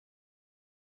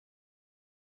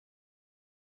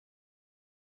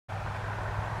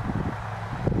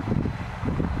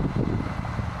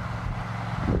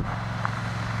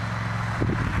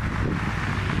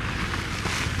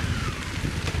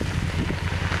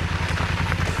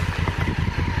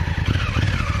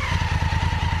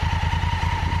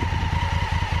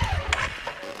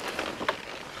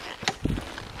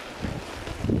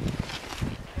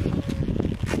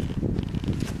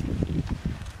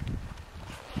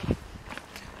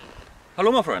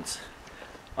Hello my friends.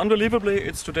 Unbelievably,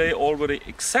 it's today already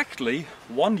exactly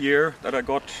 1 year that I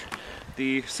got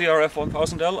the CRF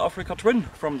 1000L Africa Twin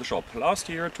from the shop. Last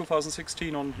year,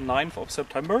 2016, on 9th of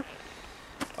September.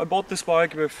 I bought this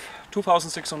bike with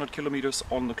 2,600 kilometers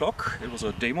on the clock. It was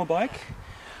a demo bike.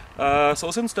 So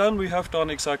since then we have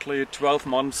done exactly 12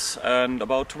 months and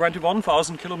about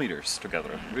 21,000 kilometers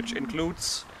together, which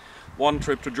includes one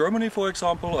trip to Germany, for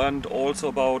example, and also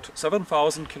about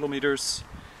 7,000 kilometers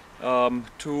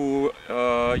to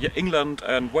England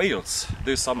and Wales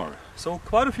this summer. So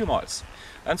quite a few miles.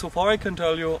 And so far I can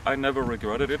tell you I never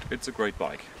regretted it. It's a great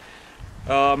bike.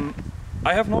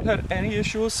 I have not had any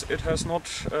issues. It has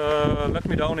not let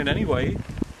me down in any way.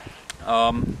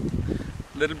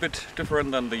 Little bit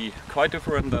different than quite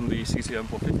different than the CCM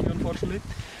 450, unfortunately.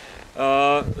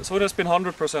 So it has been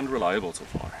 100% reliable so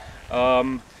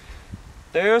far.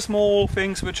 There are small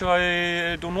things which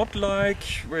I do not like,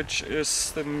 which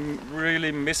is the really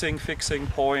missing fixing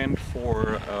point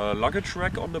for luggage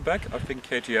rack on the back. I think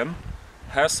KTM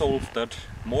has solved that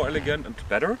more elegant and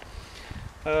better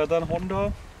than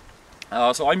Honda.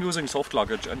 So I'm using soft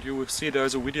luggage, and you see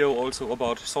there's a video also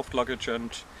about soft luggage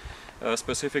and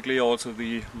specifically also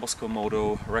the Moscow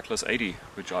Moto Reckless 80,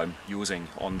 which I'm using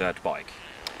on that bike.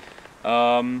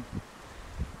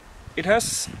 It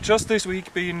has just this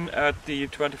week been at the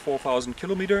 24,000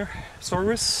 kilometer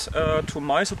service. To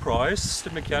my surprise, the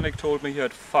mechanic told me he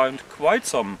had found quite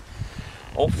some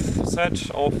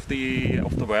offset of the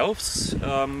valves.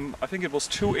 I think it was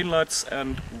 2 inlets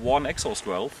and 1 exhaust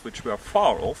valve, which were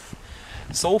far off.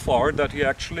 So far that he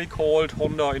actually called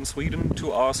Honda in Sweden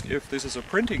to ask if this is a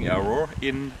printing error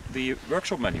in the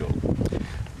workshop manual.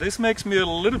 This makes me a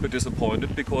little bit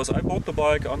disappointed, because I bought the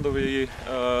bike under the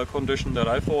condition that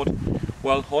I thought,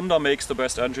 well, Honda makes the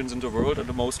best engines in the world and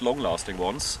the most long-lasting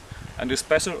ones. And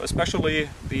especially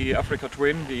the Africa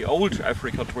Twin, the old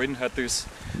Africa Twin, had this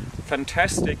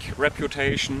fantastic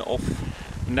reputation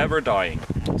of never dying.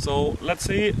 So let's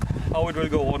see how it will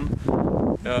go on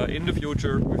in the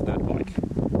future with that bike.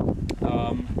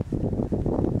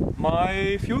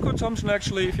 My fuel consumption,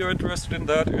 actually, if you're interested in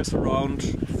that, is around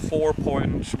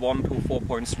 4.1 to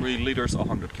 4.3 liters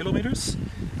 100 kilometers.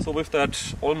 So with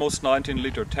that almost 19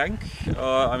 liter tank,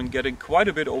 I'm getting quite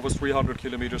a bit over 300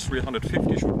 kilometers,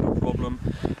 350 should be no problem.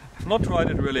 I've not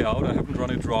tried it really out, I haven't run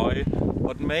it dry,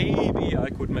 but maybe I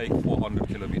could make 400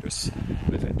 kilometers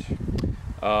with it.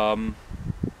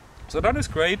 So that is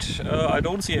great. I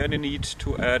don't see any need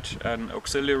to add an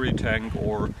auxiliary tank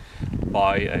or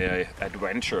buy an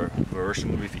adventure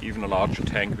version with even a larger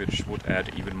tank, which would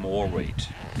add even more weight.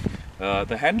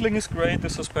 The handling is great, the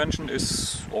suspension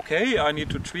is okay. I need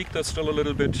to tweak that still a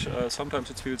little bit. Sometimes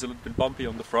it feels a little bit bumpy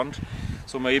on the front,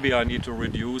 so maybe I need to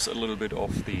reduce a little bit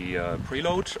of the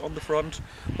preload on the front.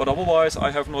 But otherwise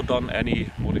I have not done any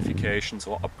modifications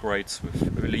or upgrades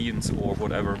with leans or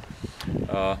whatever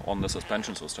on the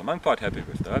suspension system. I'm quite happy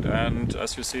with that, and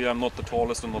as you see, I'm not the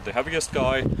tallest and not the heaviest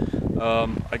guy.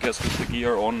 I guess with the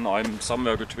gear on I'm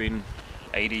somewhere between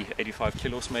 80-85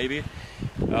 kilos maybe.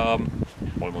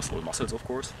 Almost all muscles, of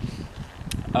course.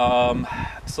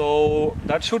 So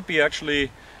that should be actually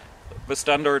the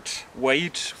standard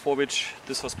weight for which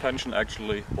the suspension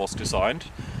actually was designed.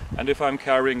 And if I'm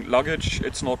carrying luggage,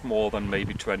 it's not more than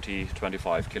maybe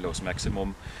 20-25 kilos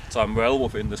maximum. So I'm well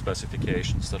within the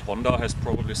specifications that Honda has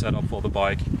probably set up for the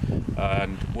bike,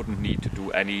 and wouldn't need to do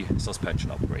any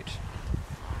suspension upgrade.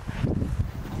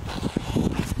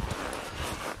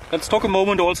 Let's talk a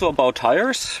moment also about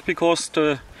tires, because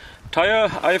the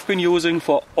tire I've been using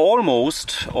for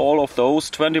almost all of those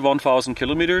 21,000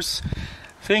 kilometers,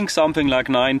 I think something like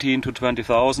 19 to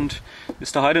 20,000,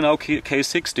 is the Heidenau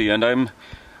K60, and I'm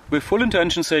with full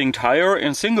intention saying tire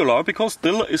in singular, because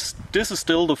this is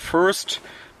still the first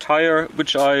tire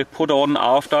which I put on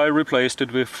after I replaced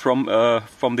it with from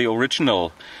the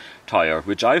original tire,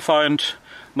 which I find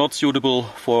not suitable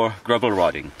for gravel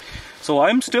riding. So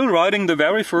I'm still riding the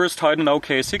very first Heidenau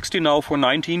K60 now for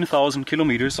 19,000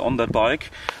 kilometers on that bike,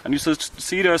 and you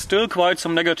see there's still quite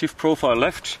some negative profile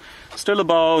left, still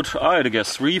about, I'd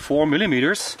guess, 3-4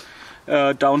 millimeters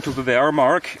down to the wear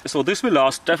mark. So this will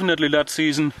last definitely that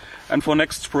season, and for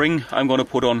next spring I'm going to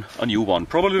put on a new one,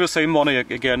 probably the same one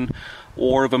again,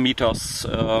 or the Mitas,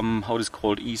 how it is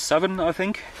called, E7 I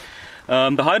think.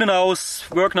 The Heidenaus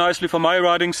work nicely for my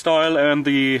riding style, and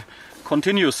the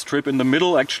continuous strip in the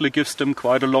middle actually gives them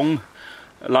quite a long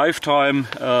lifetime,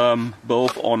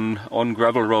 both on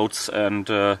gravel roads and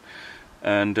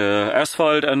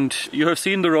asphalt. And you have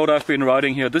seen the road I've been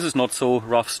riding here. This is not so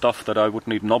rough stuff that I would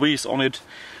need knobbies on it.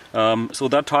 So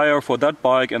that tire for that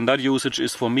bike and that usage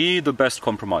is for me the best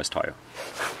compromise tire.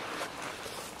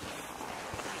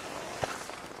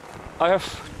 I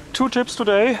have two tips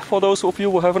today for those of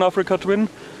you who have an Africa Twin.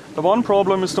 The one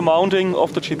problem is the mounting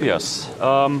of the GPS.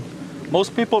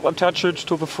 Most people attach it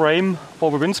to the frame for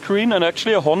the windscreen, and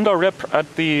actually a Honda rep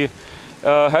at the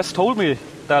has told me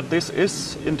that this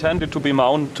is intended to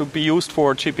be used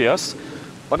for GPS,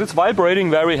 but it's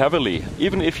vibrating very heavily.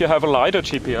 Even if you have a lighter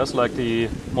GPS like the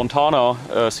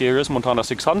Montana series, Montana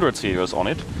 600 series on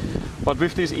it, but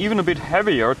with this even a bit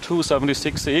heavier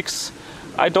 276X,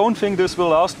 I don't think this will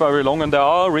last very long, and there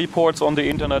are reports on the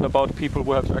internet about people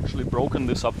who have actually broken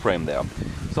the subframe there.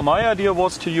 So my idea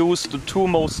was to use the two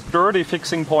most sturdy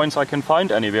fixing points I can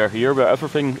find anywhere here, where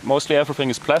mostly everything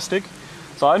is plastic.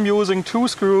 So I'm using two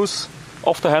screws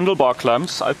of the handlebar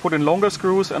clamps. I put in longer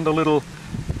screws and a little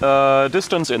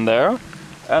distance in there.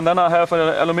 And then I have an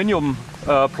aluminium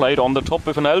plate on the top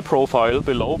with an L profile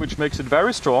below, which makes it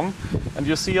very strong. And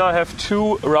you see I have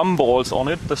two rum balls on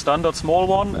it, the standard small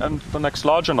one and the next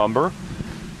larger number.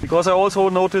 Because I also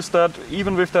noticed that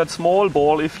even with that small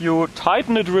ball, if you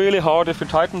tighten it really hard, if you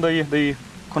tighten the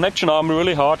connection arm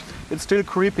really hard, it's still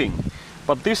creeping.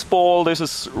 But this ball, this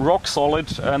is rock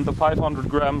solid, and the 500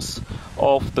 grams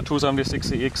of the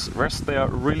 276X rest there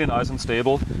really nice and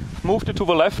stable. Moved it to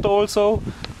the left also,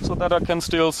 so that I can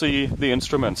still see the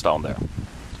instruments down there.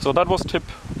 So that was tip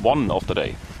one of the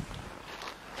day.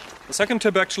 The second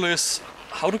tip actually is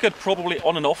how to get properly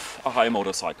on and off a high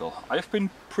motorcycle. I've been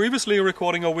previously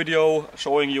recording a video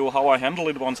showing you how I handle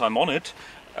it once I'm on it,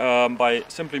 by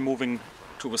simply moving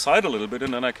to the side a little bit,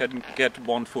 and then I can get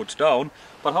one foot down.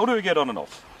 But how do we get on and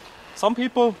off? Some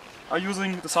people are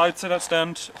using the side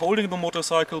stand, holding the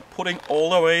motorcycle, putting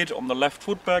all the weight on the left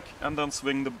foot back, and then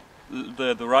swing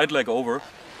the right leg over.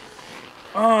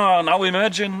 Now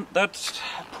imagine that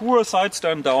poor side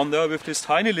stand down there with this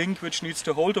tiny link which needs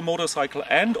to hold the motorcycle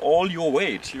and all your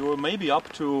weight. You are maybe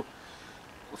up to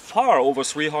far over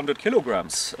 300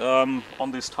 kilograms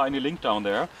on this tiny link down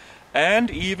there.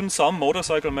 And even some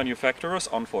motorcycle manufacturers,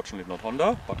 unfortunately not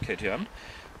Honda, but KTM,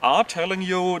 are telling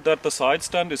you that the side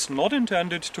stand is not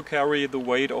intended to carry the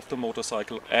weight of the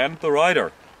motorcycle and the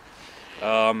rider.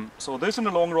 So this in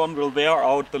the long run will wear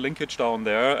out the linkage down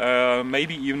there,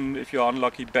 maybe even if you're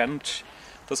unlucky bend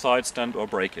the side stand or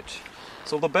break it.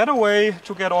 So the better way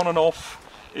to get on and off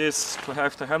is to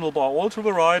have the handlebar all to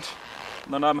the right,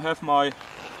 and then I have my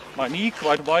knee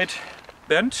quite wide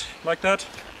bent like that,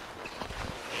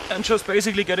 and just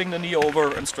basically getting the knee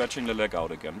over and stretching the leg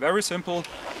out again. Very simple.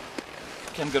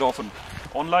 You can get off and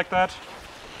on like that,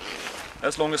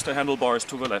 as long as the handlebar is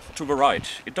to the right.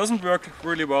 It doesn't work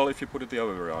really well if you put it the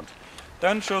other way around.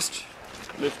 Then just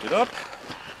lift it up,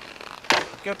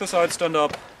 get the side stand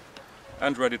up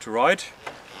and ready to ride.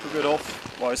 To get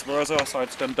off, vice versa,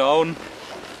 side stand down,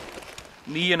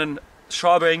 knee in a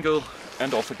sharp angle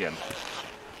and off again.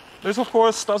 This of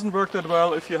course doesn't work that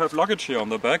well if you have luggage here on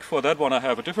the back. For that one I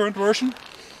have a different version.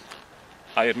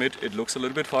 I admit it looks a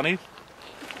little bit funny.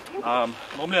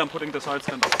 Normally I'm putting the side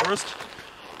stand up first,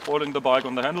 holding the bike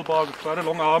on the handlebar with quite a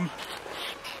long arm,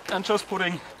 and just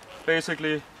putting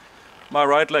basically my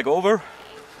right leg over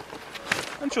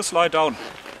and just slide down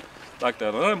like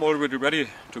that, and I'm already ready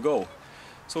to go.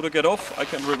 So to get off I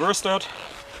can reverse that.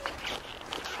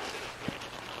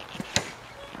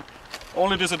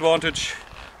 Only disadvantage,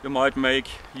 you might make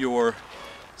your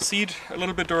seat a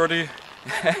little bit dirty,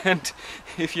 and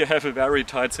if you have a very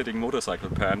tight sitting motorcycle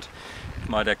pant, you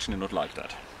might actually not like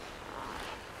that.